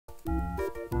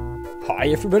Hi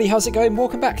everybody, how's it going?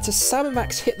 Welcome back to Sam and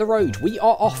Max Hit the Road. We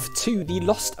are off to the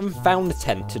Lost and Found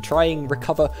tent to try and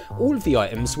recover all of the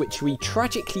items which we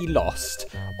tragically lost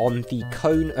on the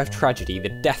Cone of Tragedy, the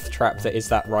death trap that is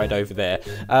that ride over there.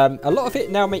 A lot of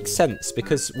it now makes sense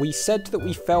because we said that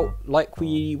we felt like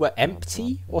we were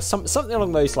empty or something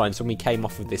along those lines when we came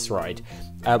off of this ride,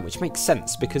 which makes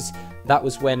sense because that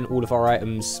was when all of our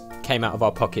items came out of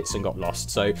our pockets and got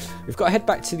lost. So we've got to head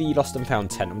back to the Lost and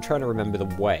Found tent. I'm trying to remember the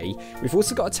way. We've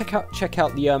also got to check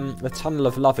out the Tunnel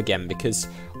of Love again because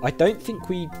I don't think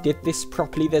we did this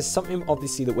properly. There's something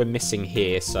obviously that we're missing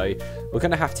here, so we're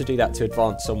going to have to do that to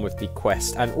advance on with the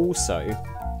quest. And also,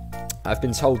 I've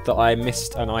been told that I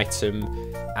missed an item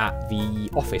at the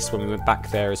office when we went back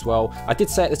there as well. I did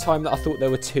say at the time that I thought there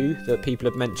were two that people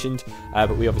had mentioned,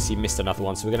 but we obviously missed another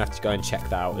one, so we're going to have to go and check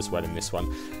that out as well in this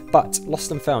one. But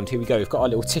Lost and Found, here we go. We've got our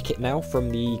little ticket now from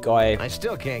the guy. I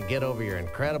still can't get over your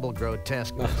incredible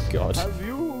grotesqueness. Oh, God. Have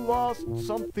you lost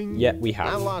something? Yeah, we have.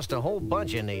 I lost a whole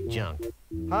bunch of neat junk.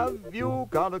 Have you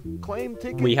got a claim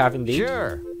ticket? We have indeed.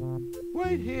 Sure.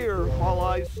 Wait here while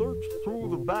I search through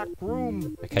the back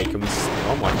room. Okay, can we...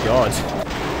 Oh, my God.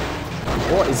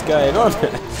 What is going on?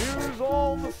 Here's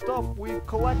all the stuff we've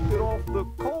collected off the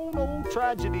Cone of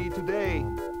Tragedy today.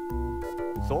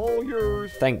 It's all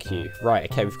yours. Thank you. Right,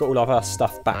 okay, we've got all of our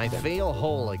stuff back I then. feel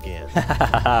whole again.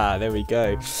 There we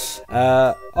go.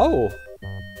 Oh.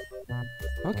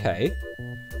 Okay.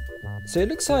 So it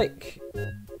looks like...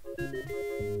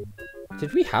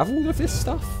 Did we have all of this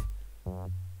stuff?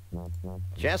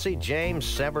 Jesse James'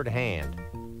 severed hand.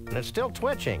 And it's still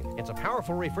twitching. It's a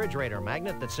powerful refrigerator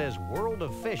magnet that says World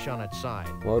of Fish on its side.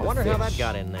 I wonder how that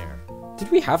got in there. Did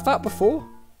we have that before?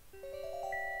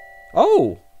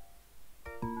 Oh!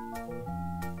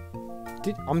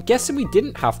 I'm guessing we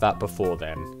didn't have that before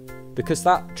then. Because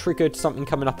that triggered something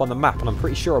coming up on the map, and I'm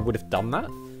pretty sure I would have done that.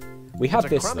 We have this,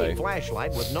 though. It's a crummy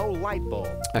flashlight with no light bulb.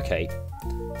 Okay.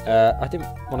 I didn't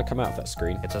want to come out of that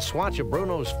screen. It's a swatch of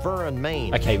Bruno's fur and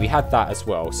mane. Okay, we had that as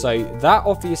well. So that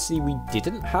obviously we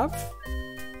didn't have.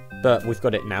 But we've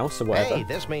got it now, so whatever. Hey,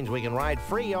 this means we can ride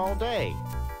free all day.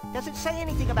 Does it say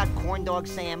anything about corn dogs,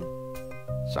 Sam?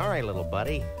 Sorry, little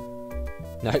buddy.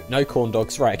 No corn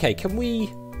dogs. Right, okay, can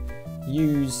we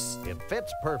use... It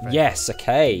fits perfect. Yes,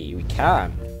 okay, we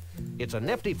can. It's a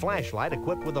nifty flashlight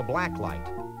equipped with a black light.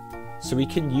 So we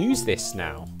can use this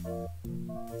now.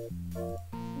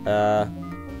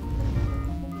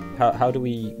 How do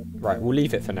we... Right, we'll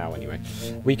leave it for now anyway.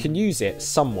 We can use it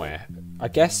somewhere. I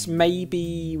guess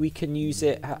maybe we can use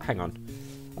it... Hang on.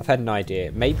 I've had an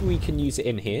idea. Maybe we can use it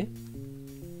in here.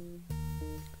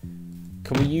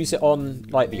 Can we use it on,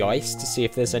 like, the ice to see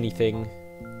if there's anything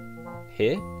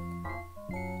here?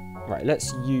 Right,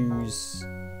 let's use...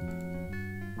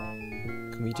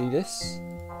 Can we do this?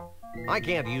 I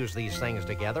can't use these things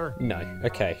together. No,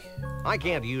 okay. I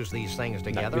can't use these things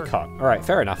together. No, we can't. Alright,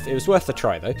 fair enough. It was worth a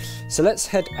try, though. So let's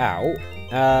head out.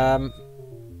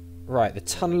 Right, the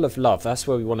Tunnel of Love. That's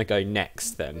where we want to go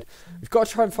next, then. We've got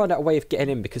to try and find out a way of getting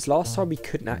in, because last time we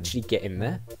couldn't actually get in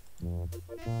there.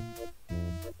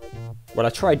 Well, I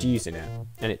tried using it,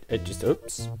 and it just...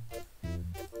 Oops.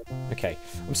 Okay.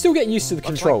 I'm still getting used to the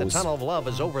controls. Looks like the Tunnel of Love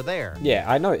is over there. Yeah,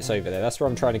 I know it's over there. That's where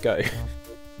I'm trying to go.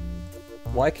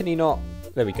 Why can he not...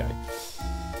 There we go.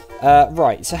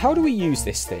 Right, so how do we use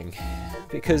this thing?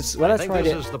 Because when I tried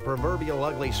it... this is the proverbial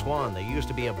ugly swan that used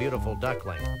to be a beautiful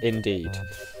duckling. Indeed.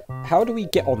 How do we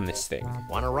get on this thing?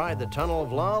 Want to ride the Tunnel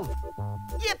of Love?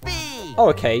 Yippee! Oh,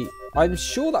 okay. I'm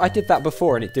sure that I did that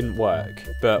before and it didn't work.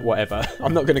 But whatever.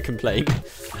 I'm not going to complain.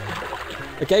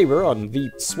 Okay, we're on.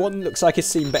 The swan looks like it's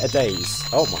seen better days.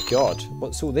 Oh my god.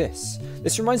 What's all this?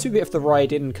 This reminds me a bit of the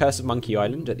ride in Curse of Monkey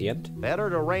Island at the end. Better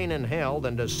to reign in hell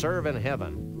than to serve in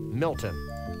heaven. Milton.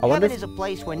 Heaven is a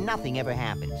place where nothing ever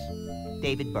happens.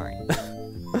 David Byrne.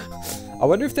 I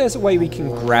wonder if there's a way we can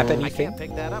grab anything. I can't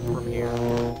pick that up from here.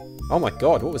 Oh my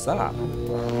god, what was that?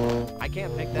 I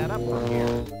can't pick that up from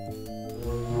here.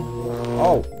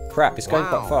 Oh, crap, it's going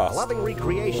quite fast. A loving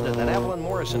recreation of that Evelyn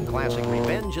Morrison classic,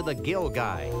 Revenge of the Gill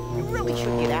Guy. You really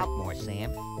should get out more,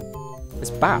 Sam. It's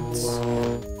bats.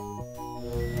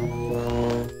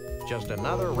 Just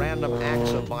another random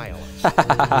acts of violence.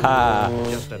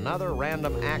 Just another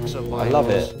random acts of violence. I love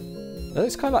it. That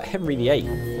looks kind of like Henry VIII.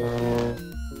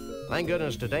 Thank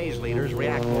goodness today's leaders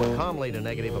react more calmly to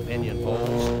negative opinion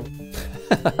polls.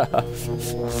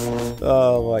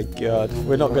 Oh my god.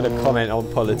 We're not going to comment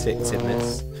on politics in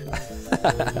this.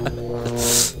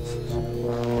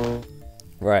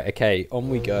 Right, okay, on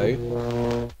we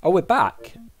go. Oh, we're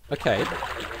back. Okay.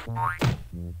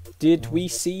 did we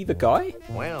see the guy?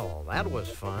 Well, that was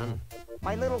fun.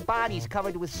 My little body's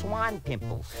covered with swan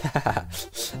pimples.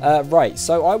 Right,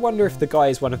 so I wonder if the guy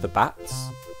is one of the bats.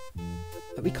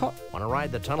 We can't... Want to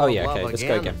ride the tunnel Oh yeah, of love okay, let's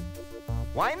go again.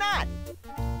 Why not?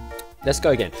 Let's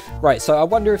go again. Right, so I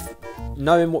wonder if,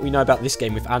 knowing what we know about this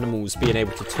game with animals being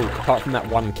able to talk, apart from that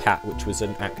one cat, which was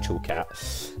an actual cat,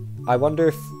 I wonder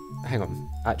if... Hang on.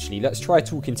 Actually, let's try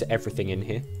talking to everything in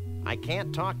here. I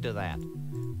can't talk to that.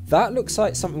 That looks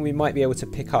like something we might be able to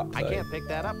pick up, though. I can't pick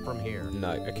that up from here.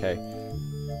 No, okay.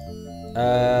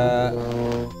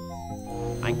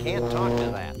 I can't talk to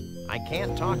that. I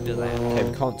can't talk to that. Okay,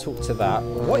 we can't talk to that.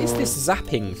 What is this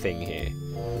zapping thing here?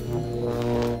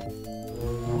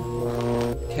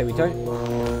 Okay, we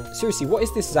don't... Seriously, what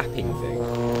is this zapping thing?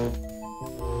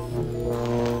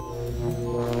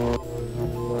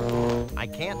 I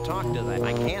can't talk to that.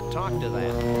 I can't talk to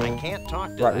that. I can't talk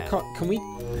to that. Right, we can't... Can we...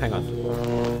 Hang on.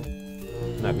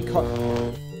 No, we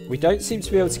can't... We don't seem to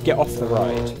be able to get off the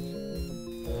ride.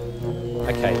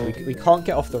 Okay, we can't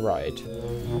get off the ride.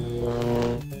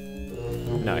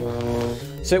 No.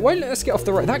 So it won't let us get off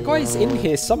the ride. That guy's in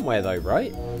here somewhere, though,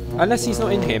 right? Unless he's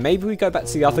not in here. Maybe we go back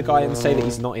to the other guy and say that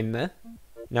he's not in there.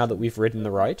 Now that we've ridden the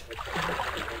ride.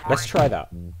 Let's try that.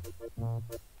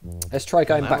 Let's try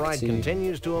going back to... That ride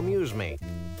continues to amuse me.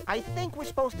 I think we're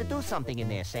supposed to do something in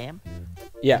there, Sam.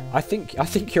 Yeah, I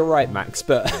think you're right, Max,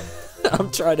 but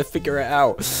I'm trying to figure it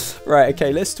out. Right,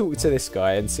 okay, let's talk to this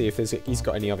guy and see if he's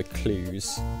got any other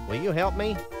clues. Will you help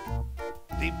me?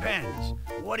 Depends.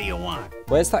 What do you want?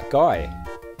 Where's that guy?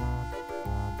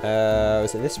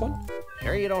 Was it this one?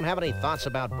 Sure you don't have any thoughts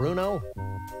about Bruno?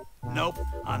 Nope.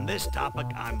 On this topic,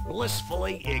 I'm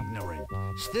blissfully ignorant.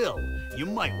 Still, you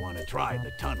might want to try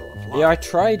the tunnel of love. Yeah, I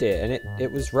tried it, and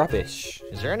it was rubbish.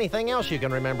 Is there anything else you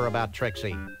can remember about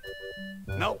Trixie?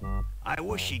 Nope. I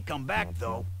wish she'd come back,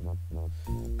 though.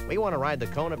 We want to ride the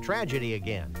Cone of Tragedy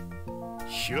again.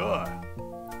 Sure.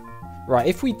 Right,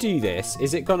 if we do this,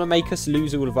 is it going to make us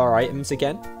lose all of our items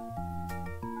again?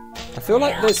 I feel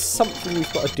like there's something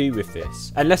we've got to do with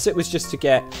this. Unless it was just to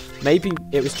get... Maybe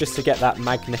it was just to get that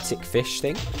magnetic fish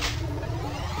thing.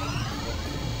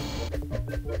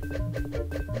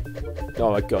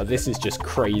 Oh my god, this is just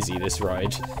crazy, this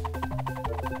ride.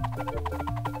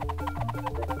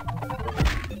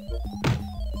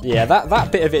 Yeah,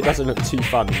 that bit of it doesn't look too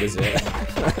fun, does it?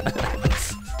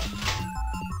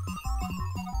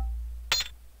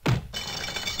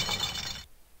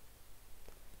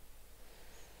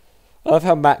 I love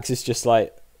how Max is just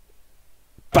like,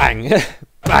 bang,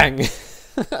 bang.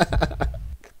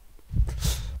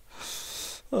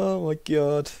 Oh my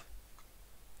god.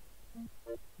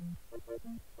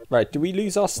 Right, do we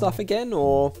lose our stuff again,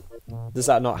 or does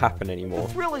that not happen anymore?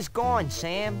 The thrill is gone,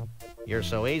 Sam. You're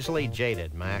so easily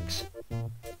jaded, Max.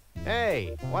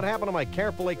 Hey, what happened to my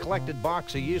carefully collected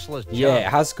box of useless junk? Yeah, it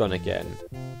has gone again.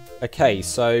 Okay,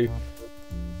 so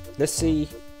let's see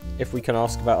if we can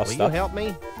ask about our Will stuff. you help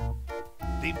me?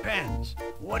 Depends.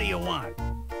 What do you want?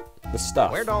 The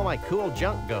stuff. Where'd all my cool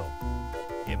junk go?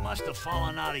 It must have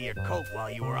fallen out of your coat while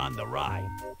you were on the ride.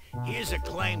 Here's a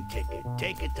claim ticket.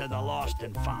 Take it to the Lost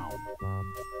and Found.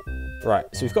 Right,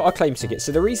 so we've got our claim ticket.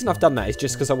 So the reason I've done that is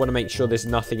just because I want to make sure there's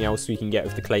nothing else we can get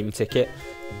with the claim ticket.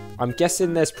 I'm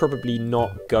guessing there's probably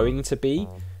not going to be,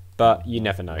 but you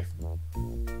never know.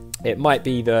 It might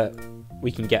be that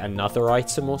we can get another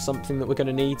item or something that we're going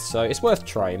to need, so it's worth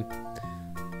trying.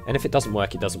 And if it doesn't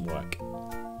work, it doesn't work.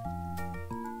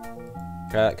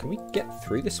 Can we get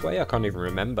through this way? I can't even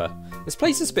remember. This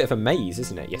place is a bit of a maze,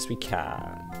 isn't it? Yes, we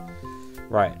can.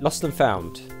 Right, Lost and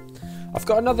Found. I've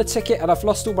got another ticket and I've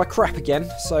lost all my crap again,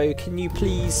 so can you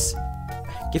please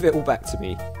give it all back to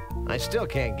me? I still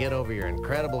can't get over your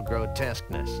incredible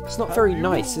grotesqueness. It's not very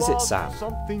nice, is it, Sam?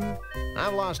 Something?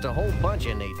 I've lost a whole bunch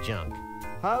of neat junk.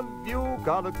 Have you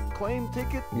got a claim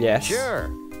ticket? Yes. Sure.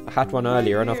 I had one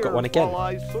earlier and I've got one again. While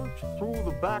I search through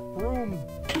the back room.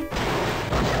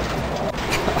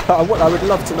 I would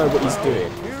love to know what he's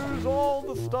doing. Here's all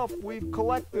the stuff we've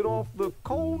collected off the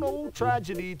Cone of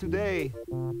Tragedy today.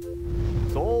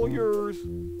 It's all yours.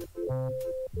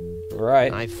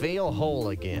 Right. I feel whole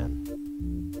again.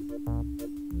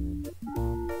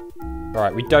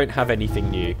 Right, we don't have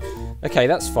anything new. Okay,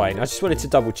 that's fine. I just wanted to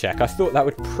double check. I thought that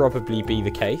would probably be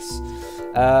the case.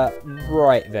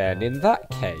 Right then, in that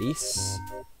case,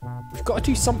 we've got to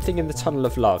do something in the Tunnel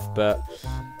of Love, but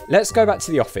let's go back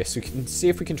to the office. We can see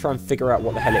if we can try and figure out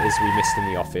what the hell it is we missed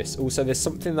in the office. Also, there's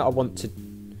something that I want to...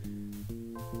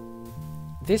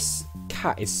 This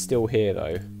cat is still here,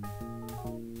 though.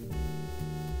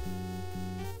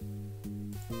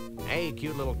 Hey,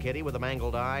 cute little kitty with a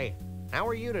mangled eye. How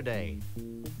are you today?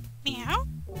 Meow?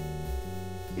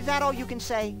 Is that all you can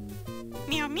say?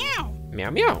 Meow meow.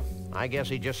 Meow meow. I guess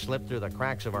he just slipped through the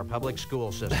cracks of our public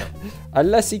school system.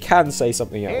 Unless he can say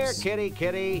something Here, else. kitty,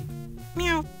 kitty.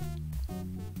 Meow.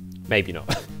 Maybe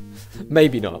not.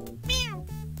 Maybe not. Meow.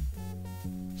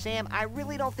 Sam, I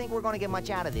really don't think we're going to get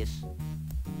much out of this.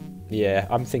 Yeah,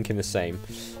 I'm thinking the same.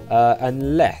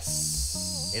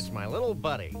 Unless... It's my little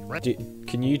buddy.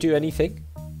 Can you do anything?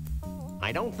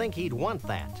 I don't think he'd want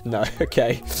that. No,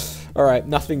 okay. Alright,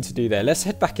 nothing to do there. Let's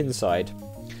head back inside.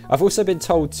 I've also been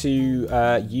told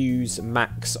to use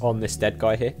Max on this dead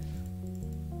guy here.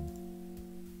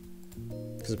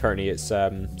 Because apparently it's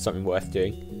something worth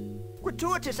doing.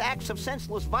 Gratuitous acts of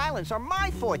senseless violence are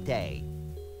my forte.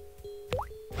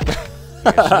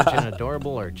 You're such an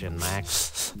adorable urchin,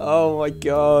 Max. Oh my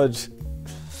god.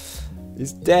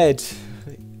 He's dead.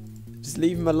 Just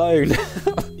leave him alone.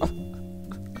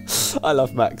 I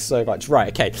love Max so much. Right,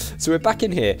 okay. So we're back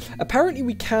in here. Apparently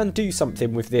we can do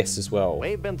something with this as well.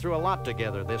 We've been through a lot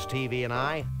together, this TV and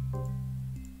I.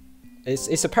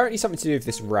 It's apparently something to do with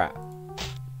this rat.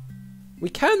 We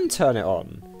can turn it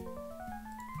on.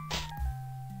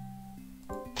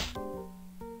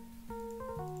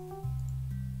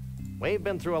 We've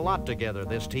been through a lot together,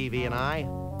 this TV and I.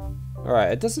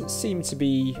 Alright, it doesn't seem to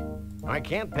be... I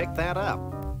can't pick that up.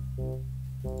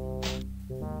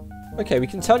 Okay, we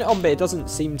can turn it on, but it doesn't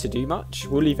seem to do much.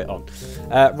 We'll leave it on.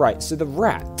 Right, so the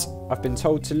rat. I've been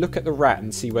told to look at the rat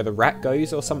and see where the rat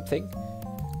goes or something.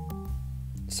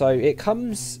 So it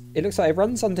comes... It looks like it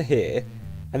runs under here,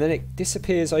 and then it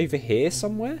disappears over here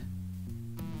somewhere.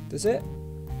 Does it?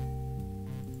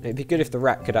 It'd be good if the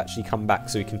rat could actually come back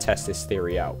so we can test this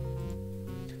theory out.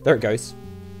 There it goes.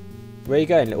 Where are you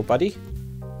going, little buddy?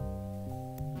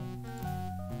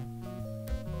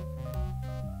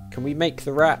 Can we make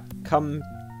the rat come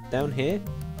down here?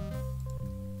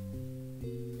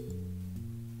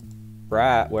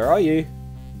 Rat, where are you?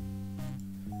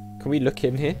 Can we look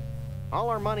in here? All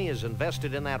our money is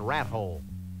invested in that rat hole.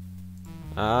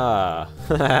 Ah.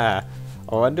 I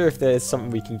wonder if there's something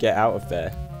we can get out of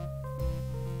there.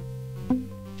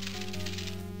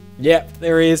 Yep,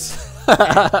 there is.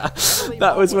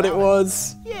 That was what it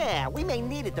was. Yeah, we may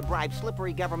need it to bribe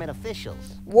slippery government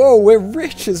officials. Whoa, we're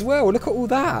rich as well. Look at all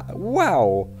that.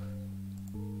 Wow.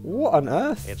 What on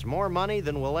earth? It's more money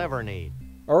than we'll ever need.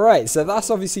 Alright, so that's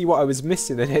obviously what I was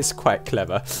missing, and it's quite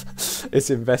clever. It's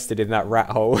invested in that rat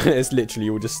hole. It's literally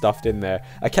all just stuffed in there.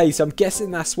 Okay, so I'm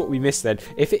guessing that's what we missed then.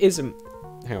 If it isn't...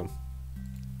 Hang on.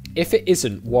 If it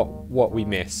isn't what we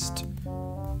missed...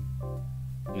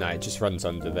 No, it just runs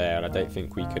under there, and I don't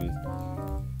think we can...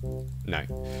 No.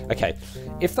 Okay.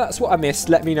 If that's what I missed,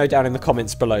 let me know down in the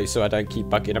comments below so I don't keep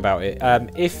bugging about it.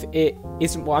 If it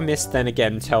isn't what I missed, then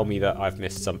again, tell me that I've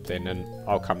missed something, and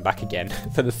I'll come back again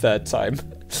for the third time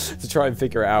to try and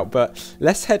figure it out. But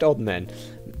let's head on then.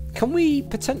 Can we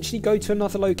potentially go to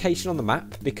another location on the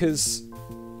map? Because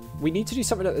we need to do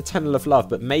something at the Tunnel of Love,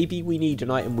 but maybe we need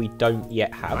an item we don't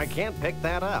yet have. I can't pick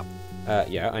that up.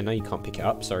 Yeah, I know you can't pick it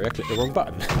up. Sorry, I clicked the wrong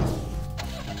button.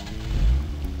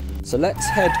 So let's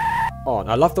head on.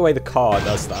 I love the way the car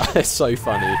does that. It's so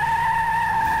funny.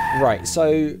 Right,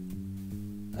 so...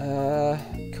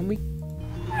 can we...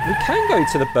 We can go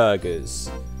to the burgers.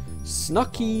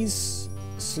 Snuckies...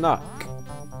 Snuck.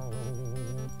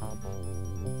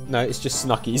 No, it's just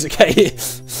Snuckies, okay.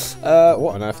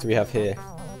 What on earth do we have here?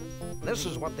 This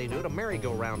is what they do to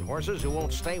merry-go-round horses who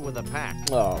won't stay with the pack.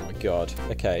 Oh my god.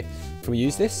 Okay. Can we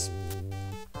use this?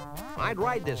 I'd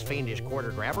ride this fiendish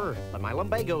quarter grabber, but my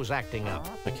lumbago's acting up.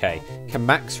 Okay. Can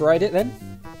Max ride it then?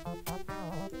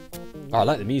 Oh, I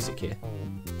like the music here.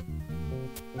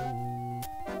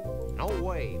 No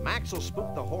way. Max will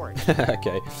spook the horse.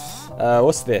 Okay.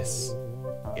 What's this?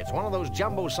 It's one of those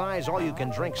jumbo-size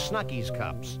all-you-can-drink Snuckies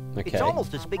cups. Okay. It's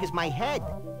almost as big as my head.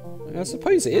 I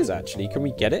suppose it is, actually. Can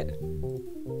we get it?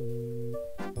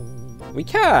 We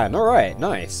can! Alright,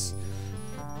 nice.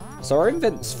 So our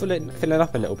invent's filling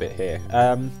up a little bit here.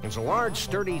 It's a large,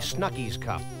 sturdy Snuckies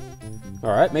cup.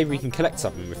 Alright, maybe we can collect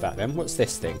something with that then. What's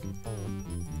this thing?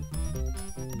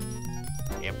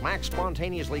 If Max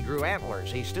spontaneously grew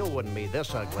antlers, he still wouldn't be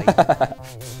this ugly.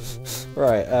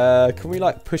 Right, can we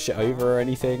like push it over or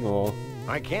anything, or...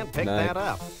 I can't pick No. that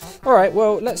up. Alright,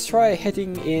 well, let's try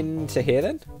heading into here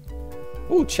then.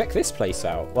 Oh, check this place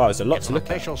out. Wow, there's a lot It's to an look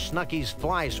at. official Snuckies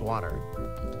fly swatter.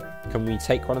 Can we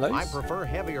take one of those? I prefer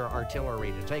heavier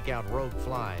artillery to take out rogue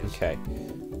flies. Okay.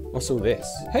 What's all this?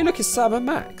 Hey, look, it's Sam and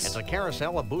Max. It's a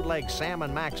carousel of bootleg Sam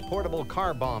and Max portable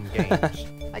car bomb games.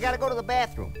 I gotta go to the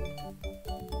bathroom.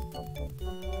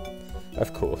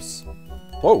 Of course.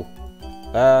 Whoa.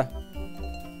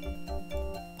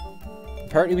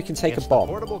 Apparently we can take a the bomb.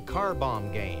 portable car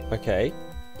bomb game. Okay.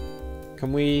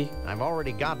 Can we... I've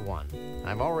already got one.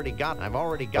 I've already got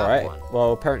Alright, one.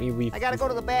 well, apparently we... I gotta go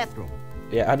to the bathroom.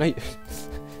 Yeah, I know.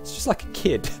 It's just like a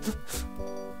kid.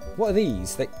 What are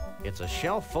these? It's a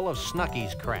shelf full of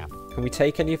Snucky's crap. Can we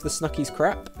take any of the Snucky's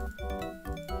crap?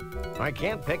 I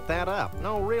can't pick that up.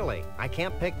 No, really. I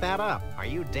can't pick that up. Are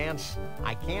you dense?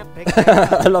 I can't pick that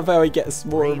up. I love how he gets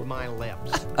more... Read my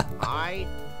lips. I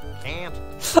can't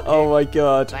Oh my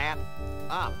god. that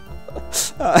up.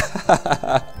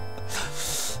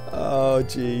 Oh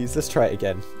jeez, let's try it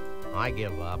again. I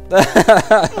give up.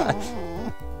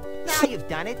 Now you've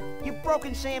done it. You've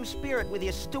broken Sam's spirit with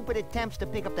your stupid attempts to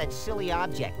pick up that silly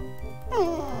object.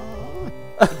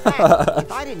 In fact,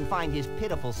 if I didn't find his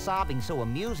pitiful sobbing so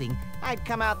amusing, I'd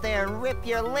come out there and rip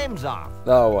your limbs off.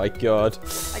 Oh my god.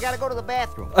 I gotta go to the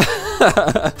bathroom.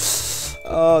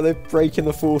 Oh, they're breaking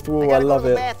the fourth wall. I love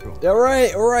it.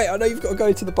 Alright, alright. I know you've got to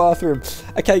go to the bathroom.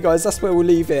 Okay, guys, that's where we'll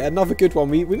leave it. Another good one.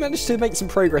 We managed to make some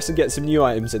progress and get some new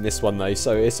items in this one, though,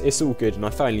 so it's all good. And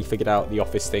I finally figured out the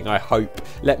office thing, I hope.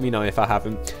 Let me know if I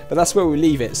haven't. But that's where we'll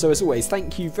leave it. So, as always,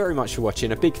 thank you very much for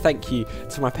watching. A big thank you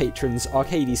to my patrons,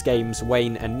 Arcades Games,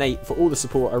 Wayne and Nate, for all the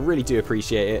support. I really do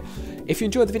appreciate it. If you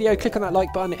enjoyed the video, click on that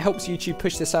like button. It helps YouTube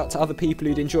push this out to other people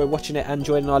who'd enjoy watching it and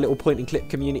joining our little point and click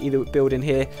community that we're building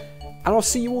here. And I'll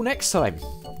see you all next time.